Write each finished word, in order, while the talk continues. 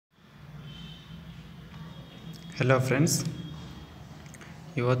Hello friends,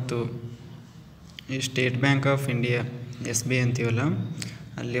 ಇವತ್ತು ಈ state bank of India SBI ಅಂತೀವಲ್ಲ,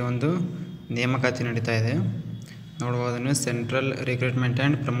 ಅಲ್ಲಿ ಒಂದು ನೇಮಕಾತಿ ನಡೀತಾ ಇದೆ. ನೋಡ್ಬೋದನ್ನು central recruitment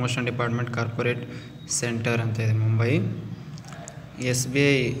and promotion department corporate centre ಅಂತ ಇದೆ, ಮುಂಬೈ.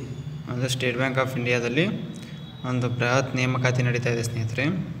 SBI ಅಂದರೆ ಸ್ಟೇಟ್ ಬ್ಯಾಂಕ್ ಆಫ್ ಇಂಡಿಯಾದಲ್ಲಿ ಒಂದು ಬೃಹತ್ ನೇಮಕಾತಿ ನಡೀತಾ ಇದೆ ಸ್ನೇಹಿತರೆ.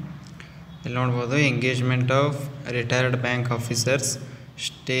 ಇಲ್ಲಿ ನೋಡ್ಬೋದು, engagement of retired bank officers,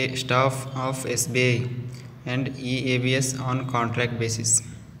 staff of SBI and EABS on contract basis.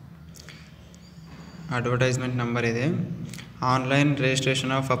 Advertisement number ಇದೆ. Online registration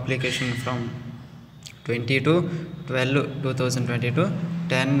of application from 20/12/2020 to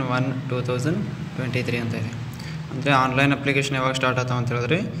 10/1/2023 ಅಂತ ಇದೆ. ಅಂದರೆ ಆನ್ಲೈನ್ ಅಪ್ಲಿಕೇಶನ್ ಯಾವಾಗ ಸ್ಟಾರ್ಟ್ ಆಗ್ತಾವೆ ಅಂತ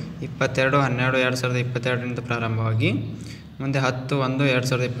ಹೇಳಿದ್ರೆ 22/12/2022 ಪ್ರಾರಂಭವಾಗಿ ಮುಂದೆ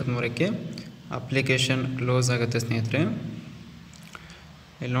 10/1/2023 ಅಪ್ಲಿಕೇಶನ್ ಕ್ಲೋಸ್ ಆಗುತ್ತೆ ಸ್ನೇಹಿತರೆ.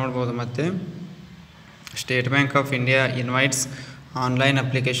 ಇಲ್ಲಿ ನೋಡ್ಬೋದು, ಮತ್ತು State Bank of India invites online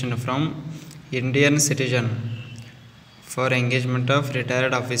application from Indian citizen for engagement of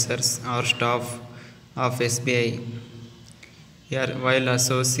retired officers or staff of SBI here while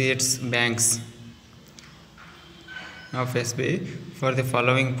associates banks of SBI for the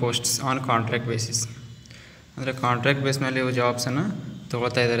following posts on contract basis. ಅಂದರೆ contract base ಮೇಲೆ ಇವು ಜಾಬ್ಸನ್ನು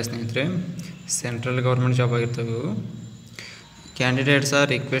ತೊಗೊಳ್ತಾ ಇದ್ದಾರೆ ಸ್ನೇಹಿತರೆ. Central government job ಆಗಿರ್ತವೆ ಇವು. Candidates are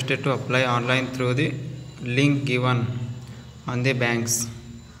requested to apply online through the link given on the bank's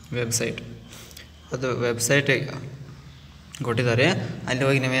website. ಅದು website ಕೊಟ್ಟಿದ್ದಾರೆ, ಅಲ್ಲಿ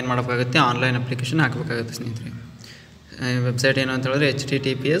ಹೋಗಿ ನೀವೇನು ಮಾಡಬೇಕಾಗುತ್ತೆ, ಆನ್ಲೈನ್ ಅಪ್ಲಿಕೇಶನ್ ಹಾಕಬೇಕಾಗುತ್ತೆ ಸ್ನೇಹಿತರೆ. ವೆಬ್ಸೈಟ್ ಏನು ಅಂತ ಹೇಳಿದ್ರೆ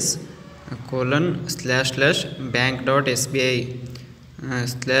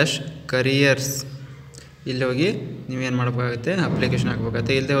https://bank.sbi/careers. ಇಲ್ಲಿ ಹೋಗಿ ನೀವೇನು ಮಾಡಬೇಕಾಗುತ್ತೆ, ಅಪ್ಲಿಕೇಶನ್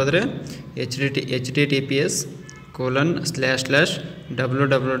ಹಾಕಬೇಕಾಗುತ್ತೆ. ಇಲ್ಲದೆ ಹೋದರೆ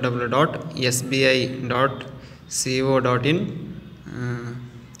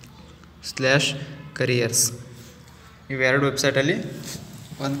ಇವೆರಡು ವೆಬ್ಸೈಟಲ್ಲಿ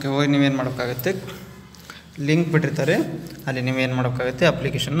ಒಂದು ಹೋಗಿ ನೀವೇನು ಮಾಡಬೇಕಾಗುತ್ತೆ, ಲಿಂಕ್ ಬಿಟ್ಟಿರ್ತಾರೆ, ಅಲ್ಲಿ ನೀವೇನು ಮಾಡಬೇಕಾಗುತ್ತೆ,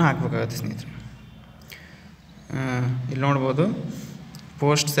 ಅಪ್ಲಿಕೇಶನ್ನ ಹಾಕಬೇಕಾಗುತ್ತೆ ಸ್ನೇಹಿತರೆ. ಇಲ್ಲಿ ನೋಡ್ಬೋದು,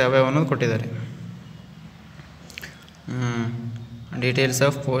 ಪೋಸ್ಟ್ಸ್ ಯಾವ್ಯಾವ ಅನ್ನೋದು ಕೊಟ್ಟಿದ್ದಾರೆ. Details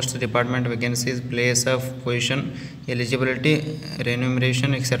of post, department, vacancies, place of position, eligibility,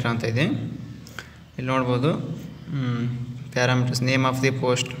 ರೆನ್ಯೂಮರೇಷನ್ etcetera ಅಂತ ಇದೆ. ಇಲ್ಲಿ ನೋಡ್ಬೋದು, parameters, name of the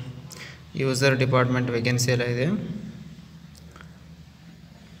post, user, department, vacancy ಎಲ್ಲ ಇದೆ.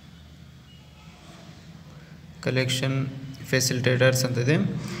 ಕಲೆಕ್ಷನ್ ಫೆಸಿಲಿಟೇಟರ್ಸ್ ಅಂತ ಇದೆ.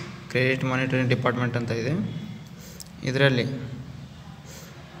 ಕ್ರೆಡಿಟ್ ಮಾನಿಟರಿಂಗ್ ಡಿಪಾರ್ಟ್ಮೆಂಟ್ ಅಂತ ಇದೆ. ಇದರಲ್ಲಿ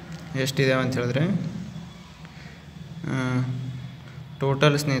ಎಷ್ಟಿದೆ ಅಂತ ಹೇಳಿದ್ರೆ,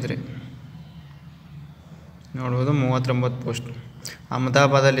 ಟೋಟಲ್ ಸ್ನೇಹಿತರೆ ನೋಡ್ಬೋದು 39 ಪೋಸ್ಟ್.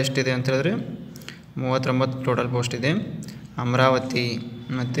 ಅಹಮದಾಬಾದಲ್ಲಿ ಎಷ್ಟಿದೆ ಅಂತ ಹೇಳಿದ್ರೆ 39 ಟೋಟಲ್ ಪೋಸ್ಟ್ ಇದೆ. ಅಮರಾವತಿ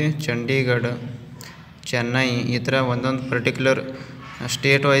ಮತ್ತು ಚಂಡೀಗಢ, ಚೆನ್ನೈ, ಈ ಥರ ಒಂದೊಂದು ಪರ್ಟಿಕ್ಯುಲರ್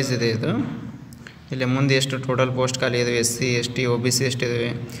ಸ್ಟೇಟ್ ವೈಸ್ ಇದೆ ಇದು. ಇಲ್ಲಿ ಮುಂದೆ ಎಷ್ಟು ಟೋಟಲ್ ಪೋಸ್ಟ್ ಖಾಲಿ ಇದಾವೆ, SC ST OBC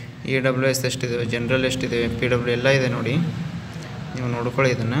ಎಷ್ಟಿದ್ದಾವೆ, EWS ಎಷ್ಟಿದ್ದಾವೆ, general ಎಷ್ಟಿದ್ದಾವೆ, PW ಎಲ್ಲ ಇದೆ ನೋಡಿ, ನೀವು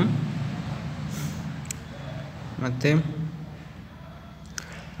ನೋಡ್ಕೊಳ್ಳಿ ಇದನ್ನು. ಮತ್ತು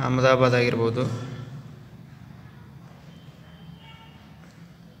ಅಹಮದಾಬಾದ್ ಆಗಿರ್ಬೋದು,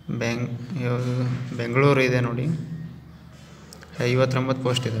 ಬೆಂಗಳೂರು ಇದೆ ನೋಡಿ, 59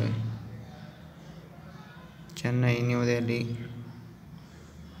 ಪೋಸ್ಟ್ ಇದ್ದಾವೆ. ಚೆನ್ನೈ, ನ್ಯೂ ದೆಹಲಿ,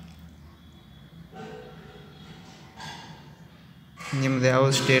 ನಿಮ್ಮದು ಯಾವ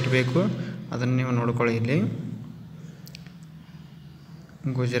ಸ್ಟೇಟ್ ಬೇಕು ಅದನ್ನು ನೀವು ನೋಡ್ಕೊಳ್ಳಿ. ಇಲ್ಲಿ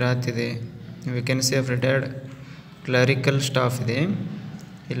ಗುಜರಾತ್ ಇದೆ. Vacancy of retired clerical staff ಇದೆ.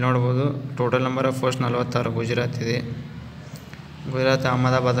 ಇಲ್ಲಿ ನೋಡ್ಬೋದು, total number of post 46. Gujarat ಇದೆ. ಗುಜರಾತ್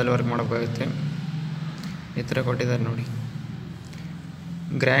ಅಹಮದಾಬಾದಲ್ಲಿ ವರ್ಕ್ ಮಾಡೋಕ್ಕಾಗುತ್ತೆ. ಈ ಥರ ಕೊಟ್ಟಿದ್ದಾರೆ ನೋಡಿ.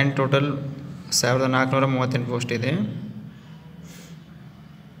 ಗ್ರ್ಯಾಂಡ್ ಟೋಟಲ್ 1438 ಪೋಸ್ಟ್ ಇದೆ.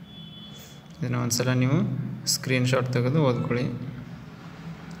 ಇದನ್ನು ಒಂದು ಸಲ ನೀವು ಸ್ಕ್ರೀನ್ಶಾಟ್ ತೆಗೆದು ಓದ್ಕೊಳ್ಳಿ.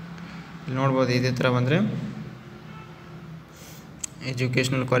 ಇಲ್ಲಿ ನೋಡ್ಬೋದು, ಇದೇ ಥರ ಬಂದರೆ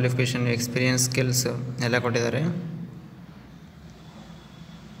ಎಜುಕೇಷ್ನಲ್ ಕ್ವಾಲಿಫಿಕೇಷನ್, ಎಕ್ಸ್ಪೀರಿಯನ್ಸ್, ಸ್ಕಿಲ್ಸ್ ಎಲ್ಲ ಕೊಟ್ಟಿದ್ದಾರೆ.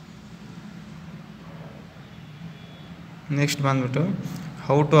 ನೆಕ್ಸ್ಟ್ ಬಂದ್ಬಿಟ್ಟು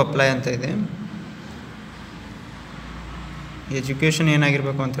ಹೌ ಟು ಅಪ್ಲೈ ಅಂತ ಇದೆ. ಎಜುಕೇಷನ್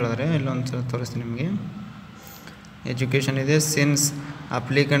ಏನಾಗಿರಬೇಕು ಅಂತ ಹೇಳಿದ್ರೆ, ಇಲ್ಲೊಂದು ಸಲ ತೋರಿಸ್ತೀನಿ ನಿಮಗೆ. ಎಜುಕೇಷನ್ ಇದೆ. Since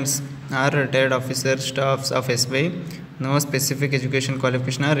applicants R retired officer staffs of SBI, no specific education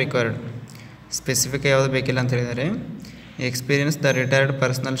qualification R required. Specific ಯಾವುದು ಬೇಕಿಲ್ಲ ಅಂತ ಹೇಳಿದ್ದಾರೆ. Experience, the retired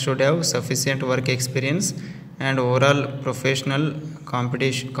personal should have sufficient work experience and overall professional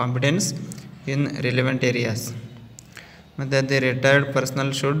competence in relevant areas. ಮತ್ತು the retired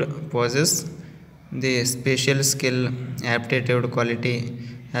personal should possess the special skill aptitude quality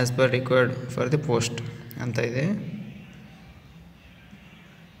as per required for the post ಅಂತ ಇದೆ.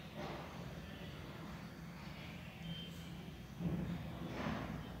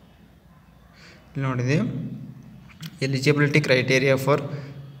 ಇಲ್ಲಿ ನೋಡಿದೆ eligibility criteria for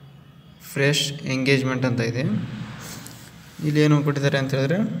fresh engagement ಅಂತ ಇದೆ. ಇಲ್ಲಿ ಏನು ಕೊಟ್ಟಿದ್ದಾರೆ ಅಂತ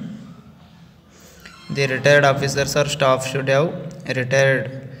ಹೇಳಿದ್ರೆ, the retired officers R staff should have retired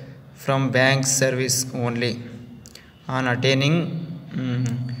from bank service only on attaining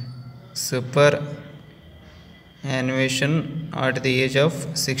super annuation at the age of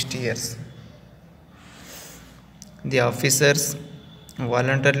 60 years. The officers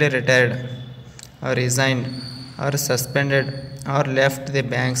voluntarily retired or resigned or suspended or left the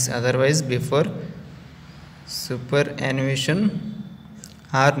banks otherwise before superannuation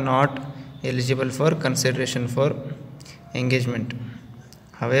are not eligible for consideration for engagement.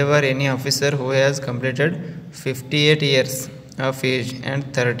 However, any officer who has completed 58 years of age and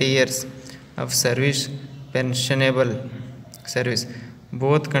 30 years of service pensionable service,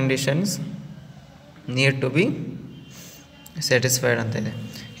 both conditions need to be satisfied ಅಂತ ಇದೆ.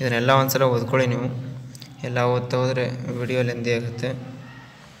 ಇದನ್ನೆಲ್ಲ ಒಂದ್ಸಲ ಓದ್ಕೊಳ್ಳಿ. ನೀವು ಎಲ್ಲ ಓದ್ತಾ ಹೋದರೆ video lengthy ಆಗುತ್ತೆ.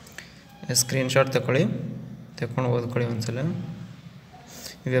 ಸ್ಕ್ರೀನ್ಶಾಟ್ ತಗೊಂಡು ಓದ್ಕೊಳ್ಳಿ ಒಂದ್ಸಲ.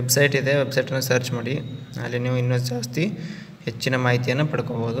 ಈ ವೆಬ್ಸೈಟ್ ಇದೆ, ವೆಬ್ಸೈಟನ್ನು ಸರ್ಚ್ ಮಾಡಿ, ಅಲ್ಲಿ ನೀವು ಇನ್ನೂ ಜಾಸ್ತಿ ಹೆಚ್ಚಿನ ಮಾಹಿತಿಯನ್ನು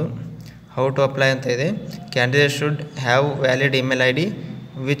ಪಡ್ಕೋಬೋದು. ಹೌ ಟು ಅಪ್ಲೈ ಅಂತ ಇದೆ. Candidate should have valid email ID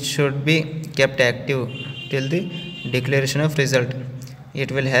which should be kept active till the declaration of result. It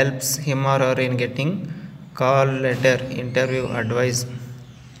will helps him or her in getting call, letter, interview, advice.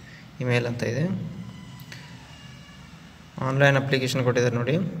 Email ಅಂತ ಇದೆ. Online application ಕೊಟ್ಟಿದ್ದಾರೆ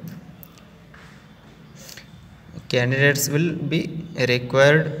ನೋಡಿ. Candidates will be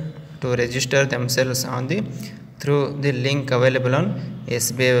required to register themselves through the link available on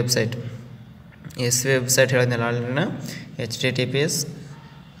SBI website. SBI website ಹೇಳಿದ್ನಲ್ಲ ಅಲ್ಲಿನ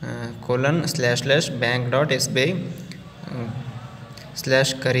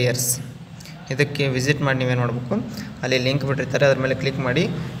https://bank.sbi/careers ಇದಕ್ಕೆ visit ಮಾಡಿ ನೀವೇನು ಮಾಡಬೇಕು, ಅಲ್ಲಿ ಲಿಂಕ್ ಬಿಟ್ಟಿರ್ತಾರೆ, ಅದ್ರ ಮೇಲೆ ಕ್ಲಿಕ್ ಮಾಡಿ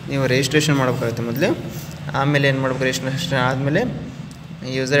ನೀವು ರಿಜಿಸ್ಟ್ರೇಷನ್ ಮಾಡಬೇಕಾಗುತ್ತೆ ಮೊದಲು. ಆಮೇಲೆ ಏನು ಮಾಡಬೇಕು, ರಿಜಿಸ್ಟ್ರೇಷನ್ ಆದಮೇಲೆ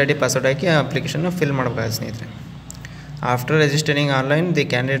ಯೂಸರ್ ID ಪಾಸ್ವರ್ಡ್ ಹಾಕಿ ಆ ಅಪ್ಲಿಕೇಶನ್ನ ಫಿಲ್ ಮಾಡಬೇಕಾಗುತ್ತೆ ಸ್ನೇಹಿತರೆ. After registering online the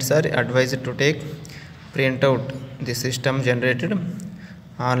candidates R advised to take print out the system generated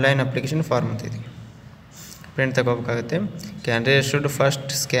online application form ಅಂತ ಇದೆ. Print ತಗೋಬೇಕಾಗುತ್ತೆ. Candidate should first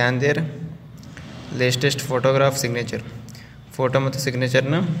scan there latest photograph signature, photo ಮತ್ತು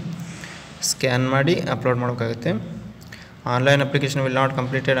ಸಿಗ್ನೇಚರ್ನ scan ಮಾಡಿ upload ಮಾಡಬೇಕಾಗುತ್ತೆ. Online application will not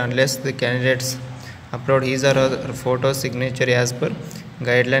completed unless the candidates upload his or photo signature as per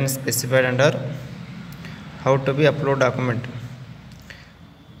guideline specified under how to B upload document.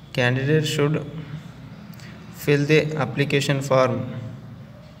 Candidate should fill the application form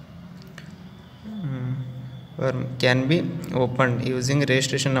can be opened using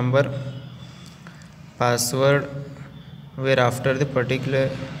registration number, password, whereafter the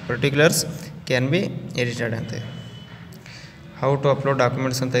particulars can be edited ಅಂತ ಇದೆ. How to upload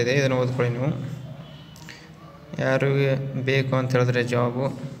documents ಅಂತ ಇದೆ, ಇದನ್ನು ಓದ್ಕೊಳ್ಳಿ ನೀವು. ಯಾರಿಗೆ ಬೇಕು ಅಂತ ಹೇಳಿದ್ರೆ ಜಾಬು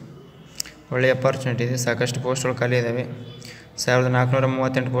ಒಳ್ಳೆಯ ಅಪಾರ್ಚುನಿಟಿ ಇದೆ. ಸಾಕಷ್ಟು ಪೋಸ್ಟ್ಗಳು ಖಾಲಿ ಇದ್ದಾವೆ.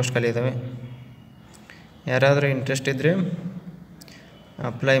 1438 ಪೋಸ್ಟ್ ಖಾಲಿ ಇದ್ದಾವೆ. ಯಾರಾದರೂ ಇಂಟ್ರೆಸ್ಟ್ ಇದ್ದರೆ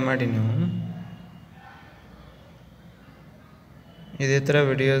ಅಪ್ಲೈ ಮಾಡಿ ನೀವು. ಇದೇ ಥರ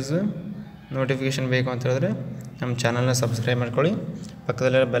ವಿಡಿಯೋಸ್ ನೋಟಿಫಿಕೇಷನ್ ಬೇಕು ಅಂತ ಹೇಳಿದ್ರೆ ನಮ್ಮ ಚಾನಲ್ನ ಸಬ್ಸ್ಕ್ರೈಬ್ ಮಾಡ್ಕೊಳ್ಳಿ.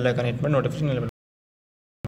 ಪಕ್ಕದಲ್ಲೇ ಬೆಲ್ ಐಕಾನ್ ಹಿಟ್ ಮಾಡಿ ನೋಟಿಫಿಕೇಷನ್